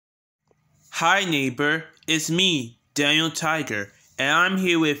Hi neighbor, it's me, Daniel Tiger, and I'm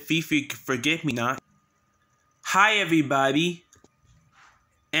here with Fifi Forget-Me-Not. Hi everybody,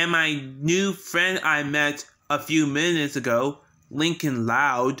 and my new friend I met a few minutes ago, Lincoln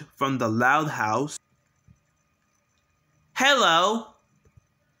Loud from the Loud House. Hello!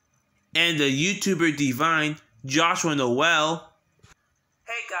 And the YouTuber Divine, Joshua Noel.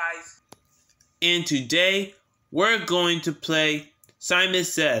 Hey guys! And today, we're going to play Simon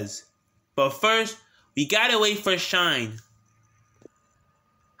Says. But first, we gotta wait for Shine.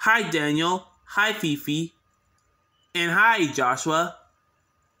 Hi Daniel, hi Fifi, and hi Joshua.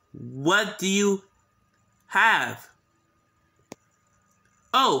 What do you have?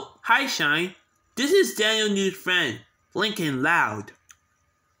 Oh, hi Shine. This is Daniel's new friend, Lincoln Loud.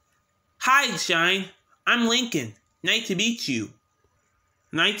 Hi Shine, I'm Lincoln. Nice to meet you.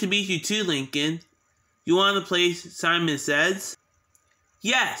 Nice to meet you too, Lincoln. You want to play Simon Says?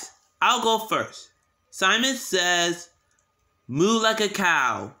 Yes, I'll go first. Simon says, moo like a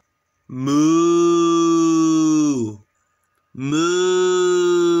cow. Moo.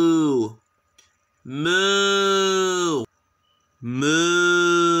 Moo. Moo.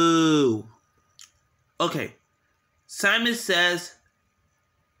 Moo. Okay. Simon says,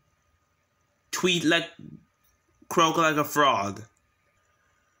 tweet like, croak like a frog.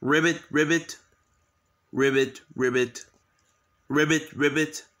 Ribbit, ribbit. Ribbit, ribbit. Ribbit,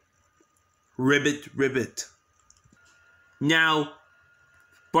 ribbit. Ribbit, ribbit. Now,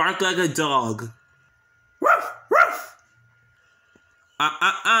 bark like a dog. Ruff, ruff.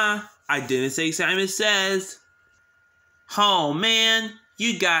 I didn't say Simon Says. Oh man,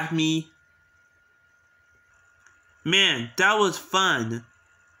 you got me. Man, that was fun.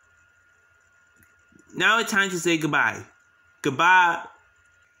 Now it's time to say goodbye. Goodbye.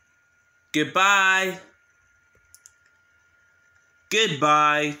 Goodbye.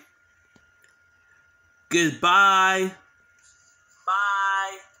 Goodbye. Goodbye.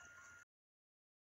 Bye.